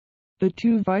The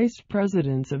two vice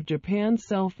presidents of Japan's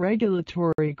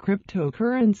self-regulatory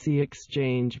cryptocurrency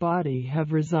exchange body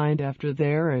have resigned after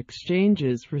their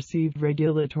exchanges received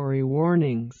regulatory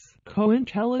warnings,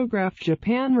 Cointelegraph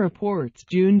Japan reports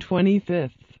June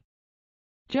 25.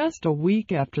 Just a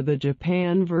week after the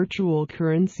Japan Virtual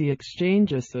Currency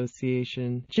Exchange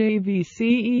Association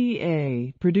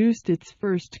 (JVCEA) produced its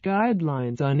first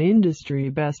guidelines on industry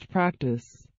best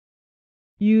practice,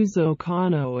 Yuzo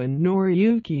Kano and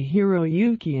Noriyuki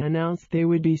Hiroyuki announced they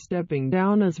would be stepping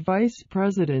down as vice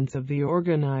presidents of the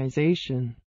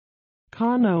organization.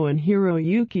 Kano and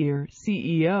Hiroyuki are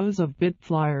CEOs of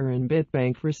Bitflyer and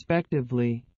Bitbank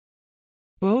respectively,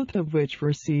 both of which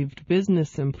received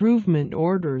business improvement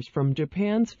orders from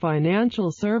Japan's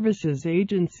Financial Services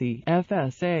Agency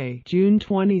 (FSA) June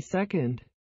 22.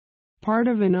 Part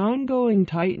of an ongoing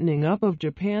tightening up of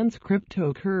Japan's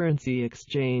cryptocurrency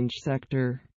exchange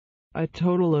sector. A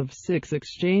total of 6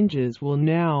 exchanges will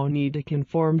now need to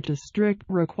conform to strict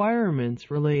requirements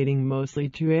relating mostly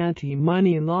to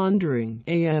anti-money laundering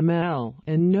 (AML)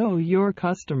 and Know Your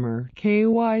Customer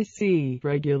 (KYC)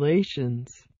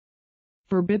 regulations.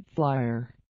 For Bitflyer,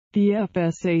 the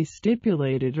FSA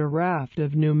stipulated a raft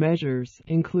of new measures,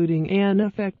 including an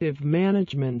effective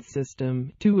management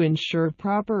system to ensure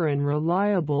proper and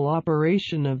reliable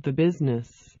operation of the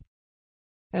business,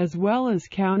 as well as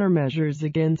countermeasures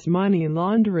against money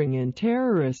laundering and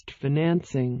terrorist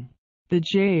financing. The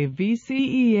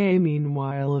JVCEA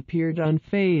meanwhile appeared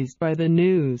unfazed by the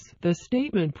news, the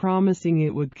statement promising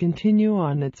it would continue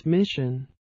on its mission.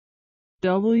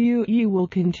 We will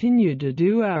continue to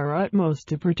do our utmost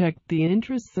to protect the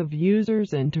interests of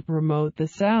users and to promote the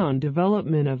sound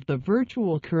development of the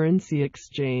virtual currency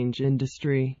exchange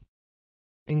industry,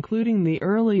 including the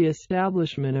early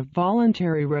establishment of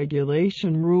voluntary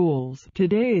regulation rules,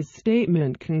 today's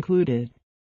statement concluded.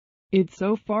 It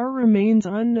so far remains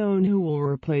unknown who will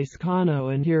replace Kano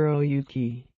and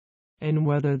Hiroyuki, and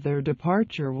whether their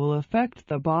departure will affect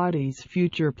the body's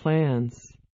future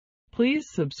plans. Please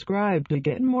subscribe to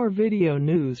get more video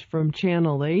news from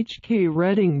channel HK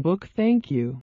Reading Book. Thank you.